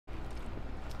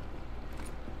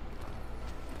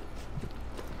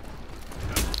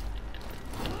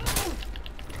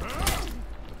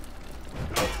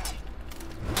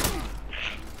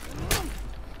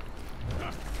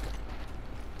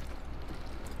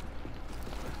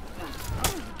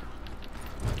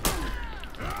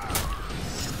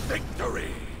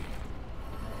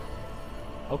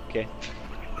Okay.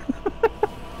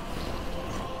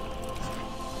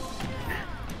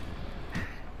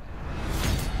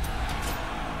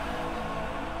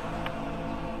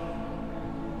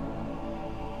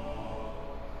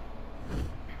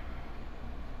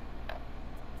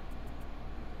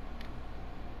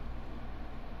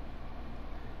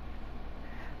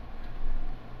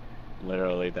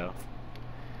 Literally, though.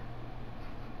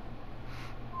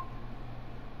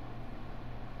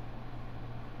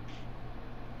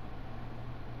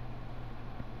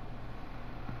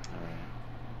 Alright.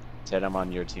 Ted, I'm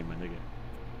on your team, my nigga.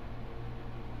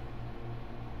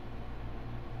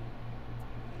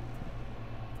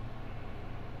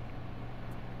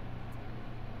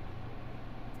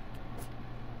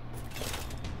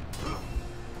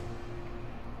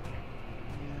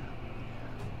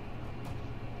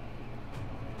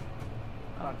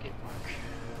 Pocket mark.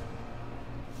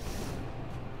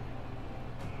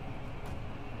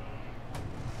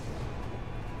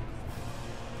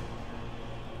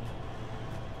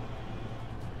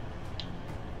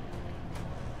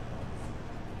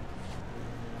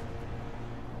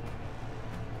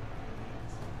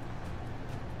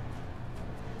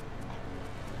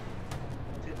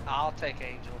 I'll take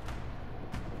Angel.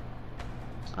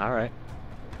 Alright.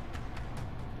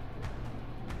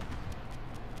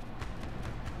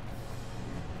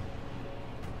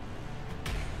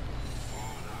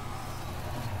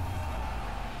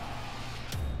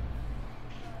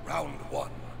 Round one.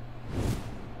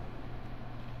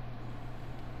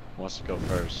 Who wants to go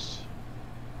first?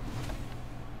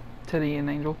 Teddy and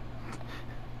Angel.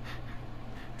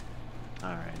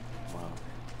 Alright, well.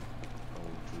 Go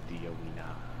to the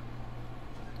arena.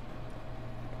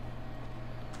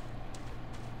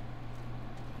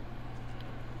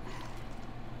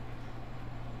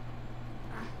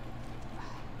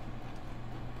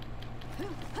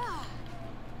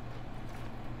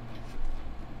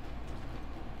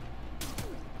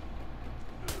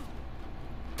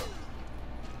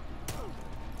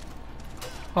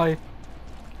 Hi.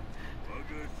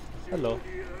 Hello.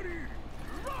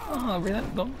 Oh, bring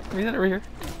that, don't bring that over here.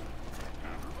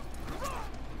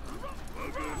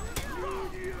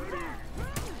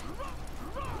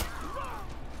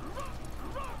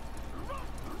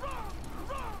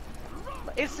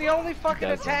 It's the only fucking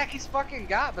Doesn't. attack he's fucking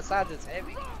got besides his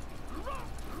heavy.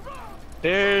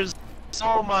 There's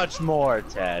so much more,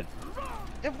 Ted.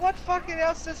 Then what fucking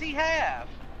else does he have?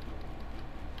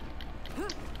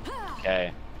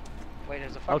 Okay. Wait,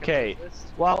 there's a fucking Okay. list?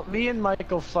 While me and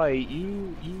Michael fight,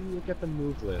 you look at the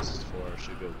move list for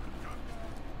Shugu.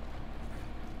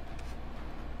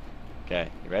 Okay,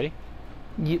 you ready?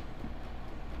 Yep.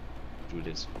 Do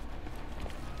this.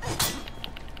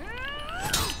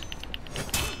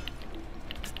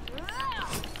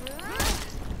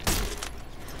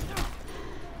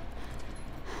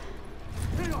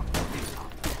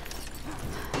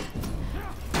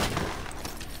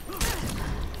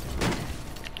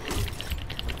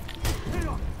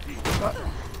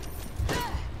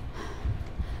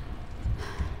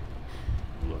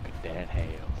 Look at that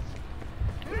hail.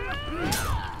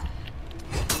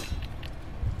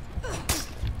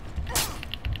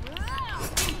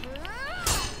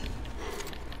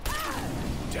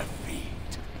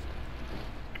 Defeat.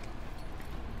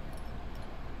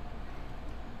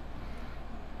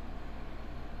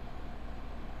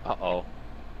 Uh-oh.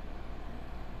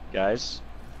 Guys,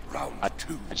 Round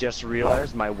two. I just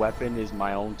realized my weapon is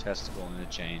my own testicle in a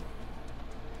chain.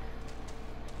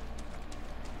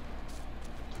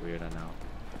 It's weird, I know.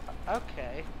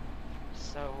 Okay.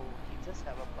 So, he does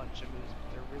have a bunch of moves,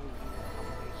 but they're really weird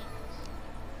combinations.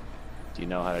 Do you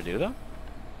know how to do them?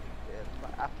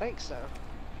 I think so.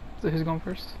 So who's going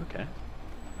first? Okay.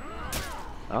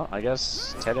 Well, I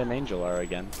guess Ted and Angel are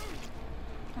again.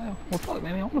 Oh, well fuck,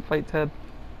 man, I want to fight Ted.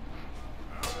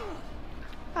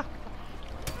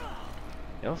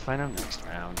 You'll find out next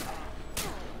round.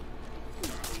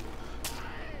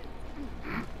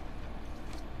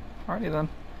 Alrighty then.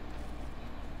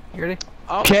 You ready?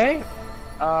 Okay.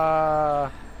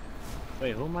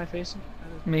 Wait, who am I facing?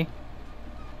 Me.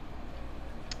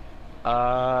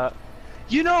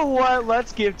 You know what?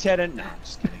 Let's give Ted a. No, I'm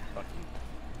just kidding. Fuck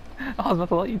you. I was about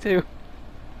to let you too.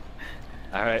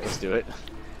 All right, let's do it.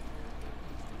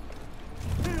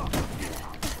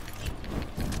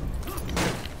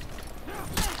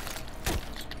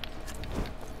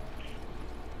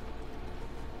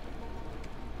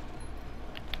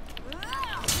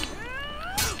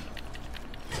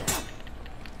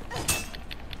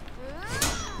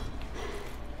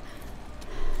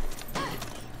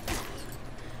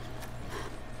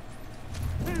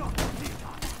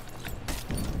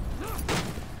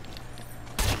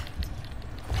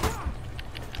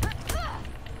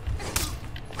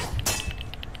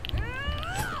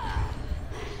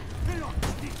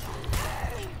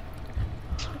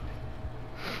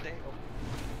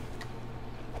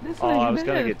 Oh, I was you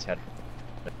gonna did. get Ted.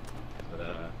 But,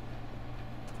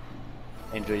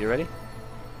 Angel, you ready?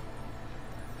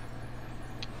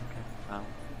 Okay.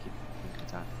 Keep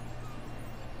the time.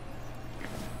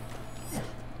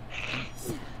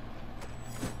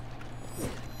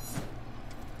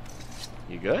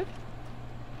 You good?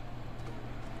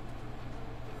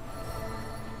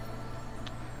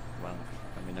 Well,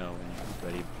 let me know when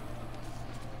you're ready.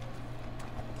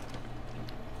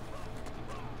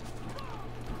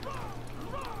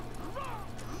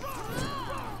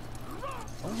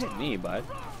 Don't hit me, bud.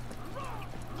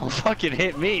 Don't fucking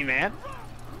hit me, man.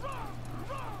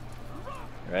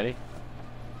 You ready?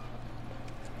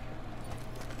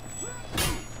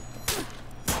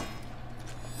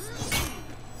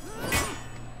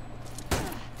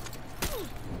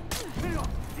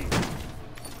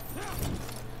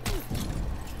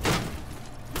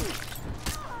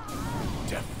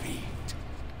 Defeat.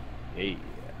 Yeah.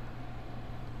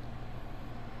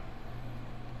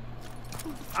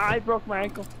 I broke my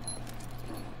ankle.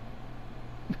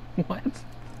 What?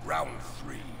 Round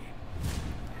 3.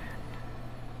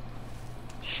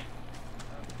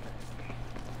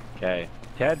 Okay,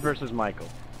 Ted versus Michael.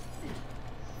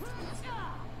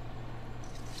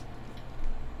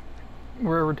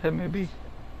 Wherever Ted may be.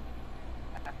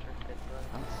 After Ted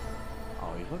runs.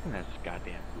 Oh, he's looking at his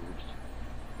goddamn boobs.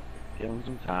 Give him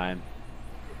some time.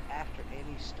 After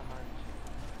any stars.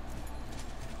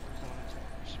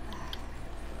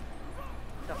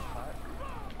 What the fuck?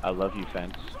 I love you,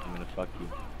 fence. I'm gonna fuck you.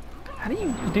 How do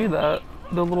you do that?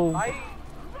 The little.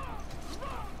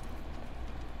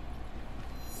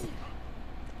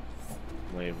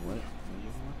 Wait, What? What do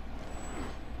you want?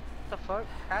 the fuck?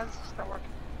 How does this not work?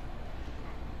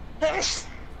 That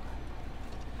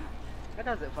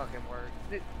doesn't fucking work.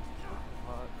 What the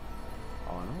fuck?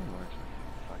 Oh, no one works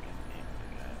with fucking aim,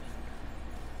 guys.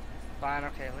 Fine,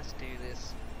 okay, let's do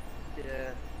this.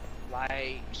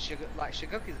 Like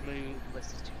Shigoku's move list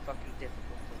is too fucking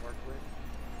difficult to work with.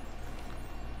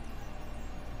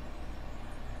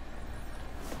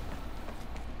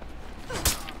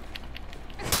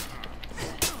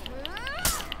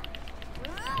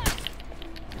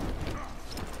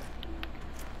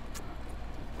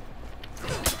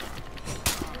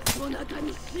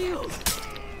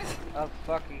 Of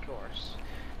fucking course.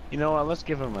 You know what? Let's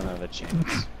give him another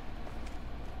chance.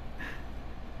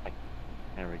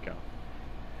 There we go.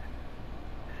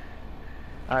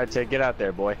 Alright, Ted, get out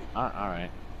there, boy. Alright.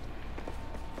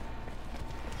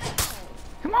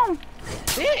 Come on!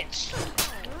 Bitch!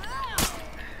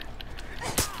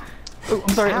 Oh,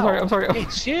 I'm sorry, I'm sorry, I'm sorry. Hey,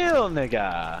 chill,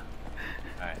 nigga!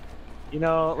 Alright. You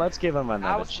know, let's give him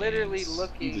another I was chance. literally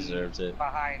looking He deserves it.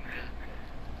 behind me.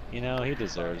 You know, he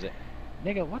deserves it.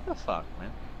 Nigga, what the fuck,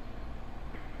 man?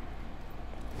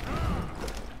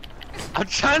 I'm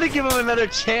trying to give him another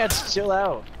chance. Chill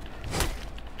out.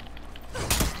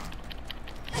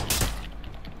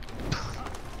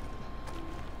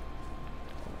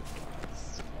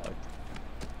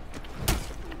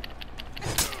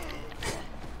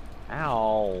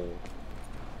 Ow.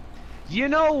 You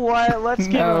know what? Let's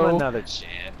give him No. another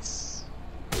chance.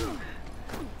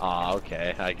 Aw,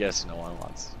 okay. I guess no one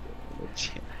wants to give him another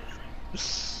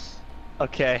chance.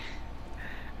 Okay.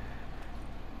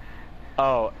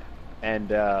 Oh, and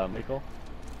Michael,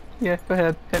 Yeah, go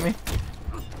ahead, hit me.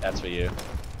 that's for you.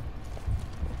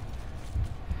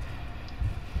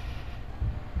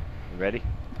 You ready?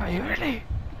 Are you ready?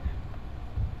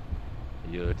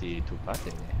 You ready to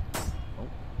party? Oh.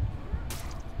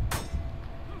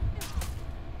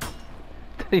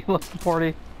 He left the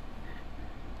party.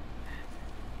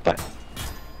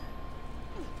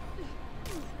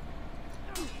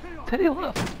 Teddy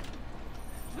left.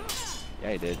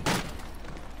 Yeah, he did.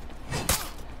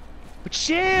 But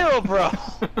chill, bro.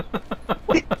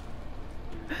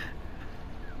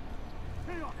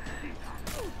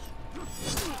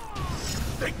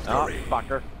 Oh, Victory.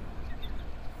 fucker.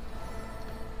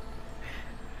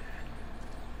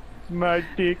 My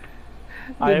dick.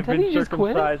 I have Teddy been just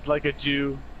quit? circumcised like a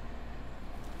Jew.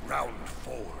 Round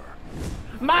 4.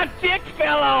 My dick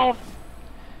fell off.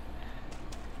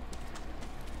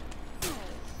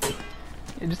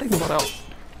 Yeah, just take the butt out.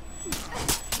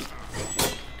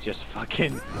 Just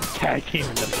fucking tag him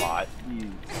in the bot.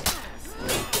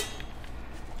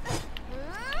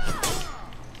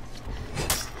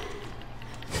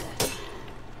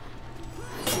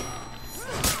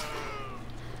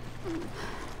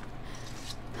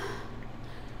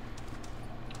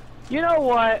 You know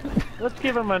what? Let's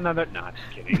give him another. Nah,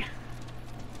 just kidding.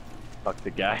 Fuck the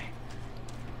guy.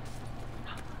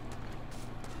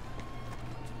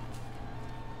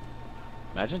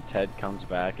 Imagine Ted comes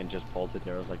back and just pulls it.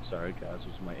 Daryl's like, sorry guys, it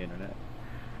was my internet.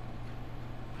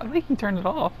 I think he turned it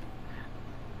off.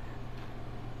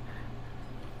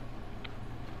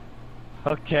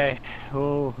 Okay,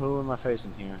 who am I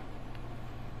facing here?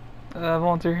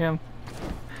 Volunteer him.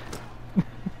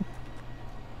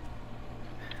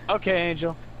 Okay,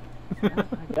 Angel. I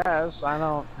guess I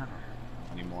don't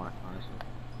anymore, honestly.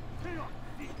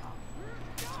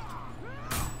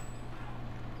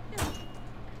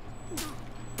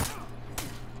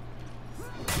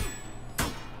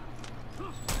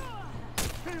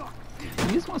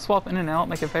 You just want to swap in and out,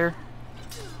 make it fair.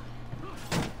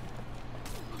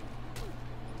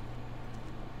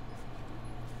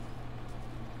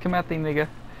 Come at the nigga.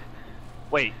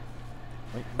 Wait.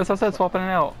 That's what I said, swap in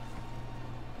and out.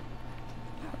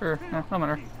 Or, no, no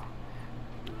matter.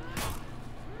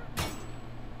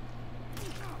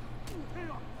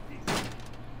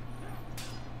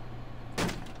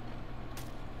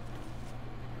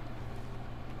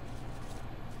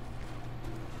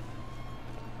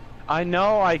 I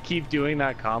know I keep doing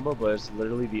that combo, but it's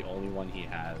literally the only one he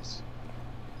has.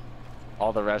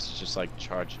 All the rest is just like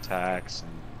charge attacks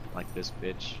and like this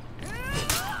bitch.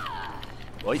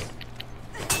 Oi.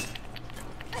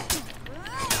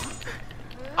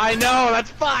 I know,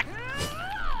 that's fucked!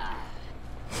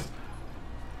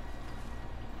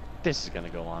 This is gonna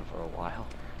go on for a while.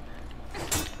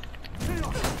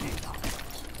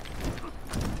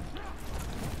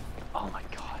 Oh my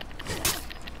god.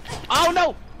 Oh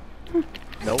no!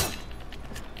 Nope.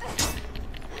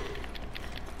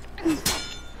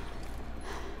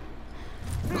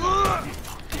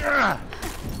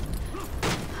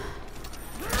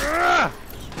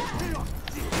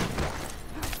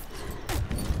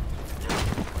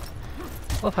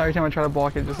 I love how every time I try to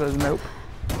block it, it just says nope.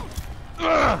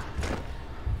 Oh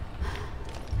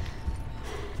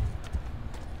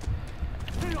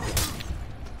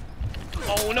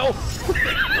no!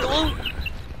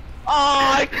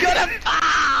 Oh, I could have.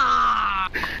 Ah!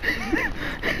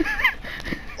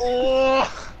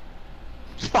 Oh,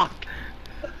 fuck!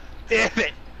 Damn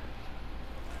it!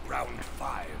 Round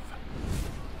 5.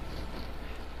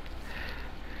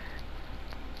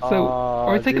 So,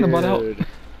 are we taking the butt out?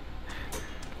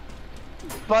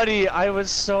 Buddy, I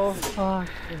was so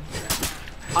fucked.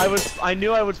 I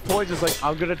knew I was poisoned. Like,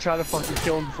 I'm gonna try to fucking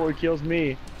kill him before he kills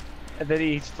me. And then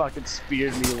he fucking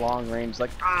speared me long range,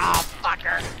 like, ah,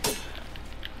 fucker!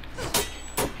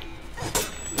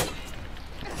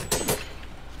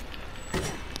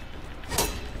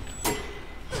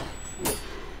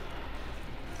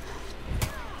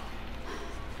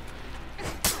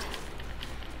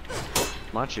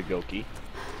 Machigoki,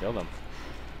 kill them.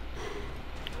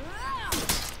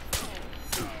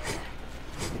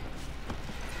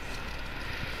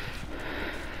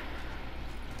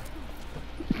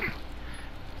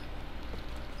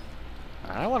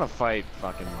 I want to fight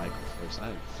fucking Michael first.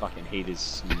 I fucking hate his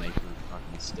sniper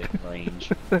fucking stick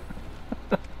range.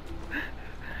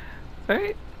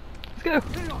 Alright, let's go.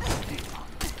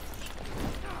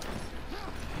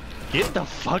 Get the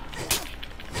fuck.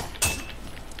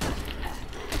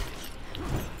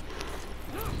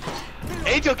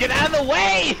 Angel, get out of the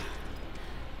way!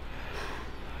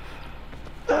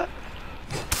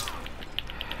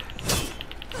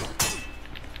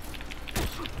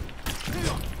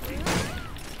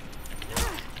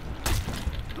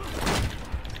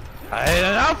 I had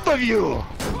enough of you!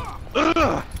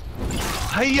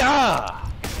 Hiya!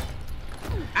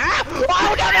 Ah!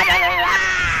 Oh, no, no, no, no, no!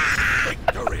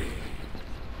 Victory!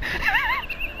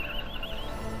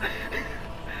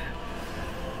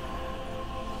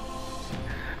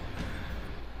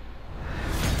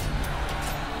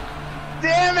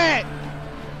 Damn it!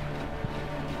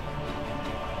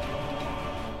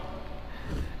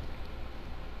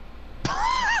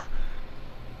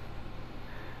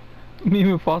 Me,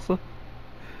 Mufasa.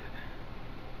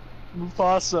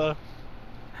 Mufasa.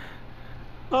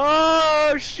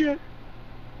 Oh shit!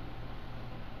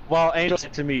 Well, Angel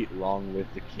said to me, "Long live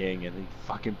the king," and he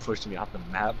fucking pushed me off the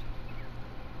map.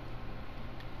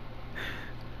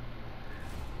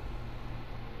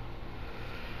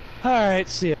 All right,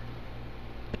 see ya.